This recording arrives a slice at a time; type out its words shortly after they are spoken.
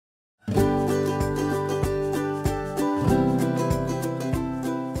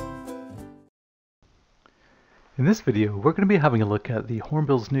In this video, we're going to be having a look at the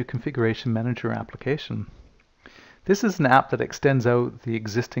Hornbill's new Configuration Manager application. This is an app that extends out the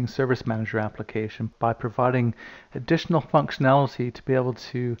existing Service Manager application by providing additional functionality to be able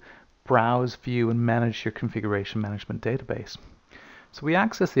to browse, view, and manage your configuration management database. So we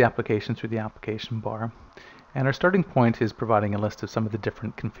access the application through the application bar, and our starting point is providing a list of some of the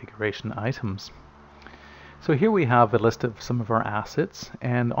different configuration items. So here we have a list of some of our assets,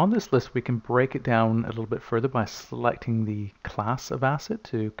 and on this list we can break it down a little bit further by selecting the class of asset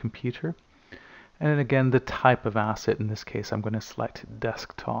to computer, and then again the type of asset. In this case I'm going to select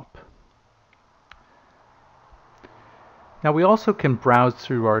desktop. Now we also can browse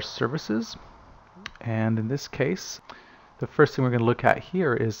through our services, and in this case the first thing we're going to look at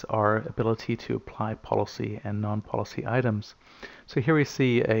here is our ability to apply policy and non-policy items. So here we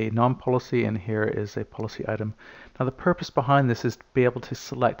see a non-policy and here is a policy item. Now the purpose behind this is to be able to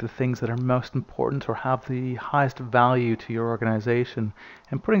select the things that are most important or have the highest value to your organization,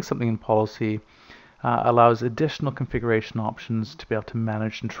 and putting something in policy allows additional configuration options to be able to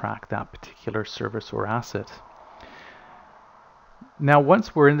manage and track that particular service or asset. Now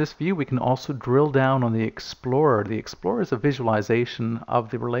once we're in this view, we can also drill down on the Explorer. The Explorer is a visualization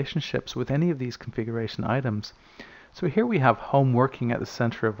of the relationships with any of these configuration items. So here we have home working at the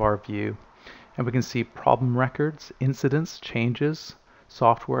center of our view, and we can see problem records, incidents, changes,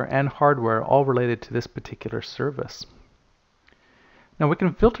 software, and hardware all related to this particular service. Now we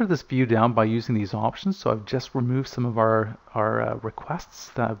can filter this view down by using these options. So I've just removed some of our requests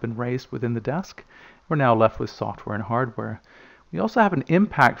that have been raised within the desk. We're now left with software and hardware. We also have an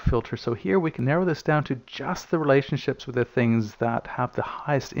impact filter, so here we can narrow this down to just the relationships with the things that have the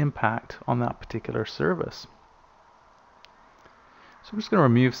highest impact on that particular service. So I'm just going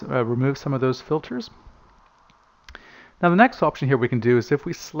to remove some of those filters. Now the next option here we can do is if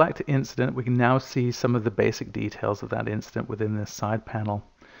we select incident, we can now see some of the basic details of that incident within this side panel.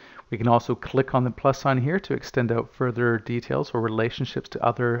 We can also click on the plus sign here to extend out further details or relationships to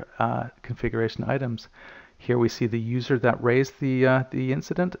other configuration items. Here we see the user that raised the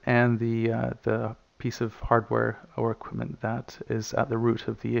incident and the piece of hardware or equipment that is at the root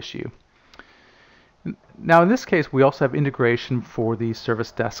of the issue. Now in this case we also have integration for the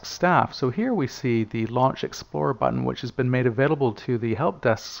service desk staff. So here we see the Launch Explorer button, which has been made available to the help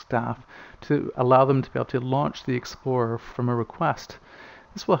desk staff to allow them to be able to launch the Explorer from a request.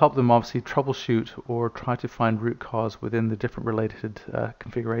 This will help them obviously troubleshoot or try to find root cause within the different related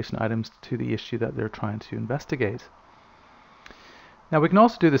configuration items to the issue that they're trying to investigate. Now we can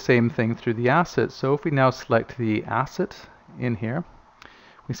also do the same thing through the asset. So if we now select the asset in here,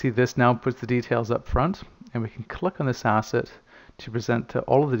 we see this now puts the details up front, and we can click on this asset to present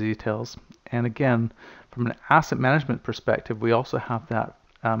all of the details. And again, from an asset management perspective, we also have that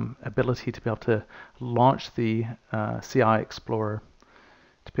ability to be able to launch the CI Explorer,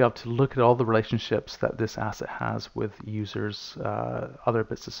 to be able to look at all the relationships that this asset has with users, other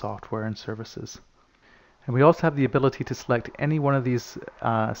bits of software and services. And we also have the ability to select any one of these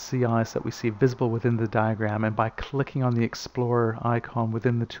CIs that we see visible within the diagram, and by clicking on the Explorer icon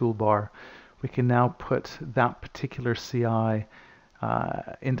within the toolbar, we can now put that particular CI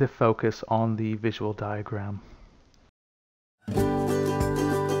into focus on the visual diagram.